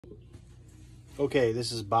Okay,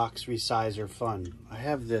 this is box resizer fun. I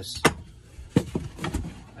have this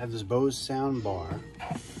Bose sound bar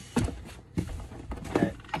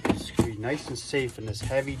that is nice and safe in this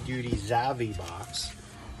heavy duty Zavvi box,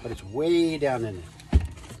 but it's way down in it.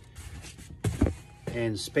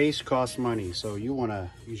 And space costs money, so you want to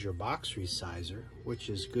use your box resizer, which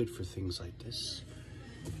is good for things like this.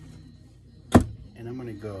 And I'm going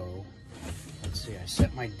to go, let's see, I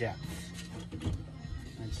set my depth.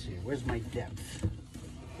 Let's see, where's my depth?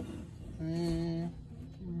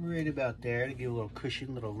 Right about there to give a little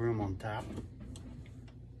cushion, little room on top.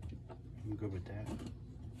 I'm good with that.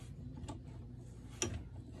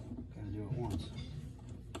 Gotta do it once.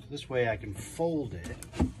 So this way I can fold it.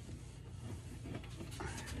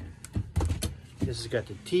 This has got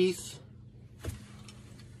the teeth.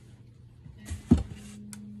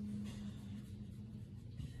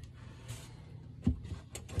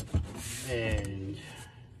 And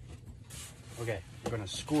okay, we're gonna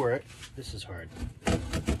score it. This is hard.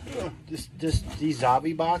 These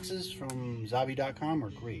Zavvi boxes from Zavvi.com are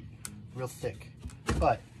great. Real thick.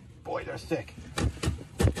 But boy, they're thick.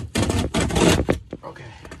 Okay,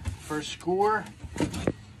 first score.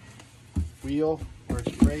 Wheel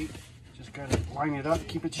works great. Just gotta line it up,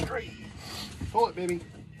 keep it straight. Pull it, baby.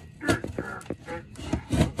 I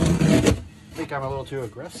think I'm a little too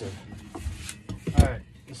aggressive. Alright,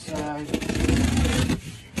 this side.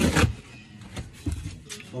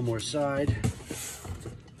 One more side.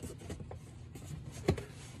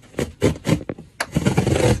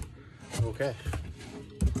 Okay.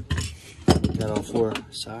 Got all four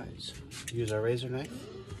sides. Use our razor knife.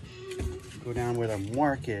 Go down where the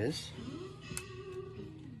mark is.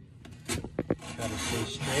 Try to stay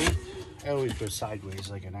straight. I always go sideways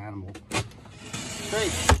like an animal.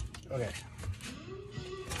 Straight. Okay.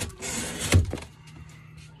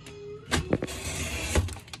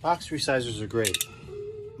 Box resizers are great.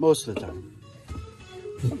 Most of the time.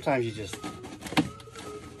 Sometimes you just,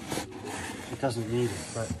 it doesn't need it.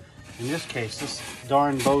 But in this case, this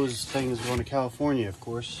darn Bose thing is going to California, of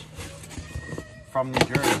course, from New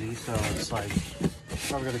Jersey. So it's like, it's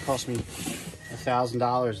probably going to cost me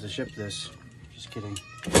 $1,000 to ship this. Just kidding.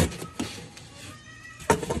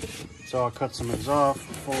 So I'll cut some of this off,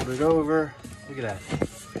 fold it over. Look at that.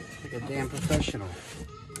 Like a damn professional.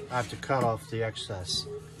 I have to cut off the excess.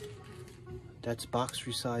 That's box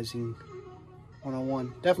resizing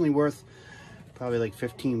 101. Definitely worth probably like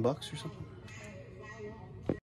 15 bucks or something.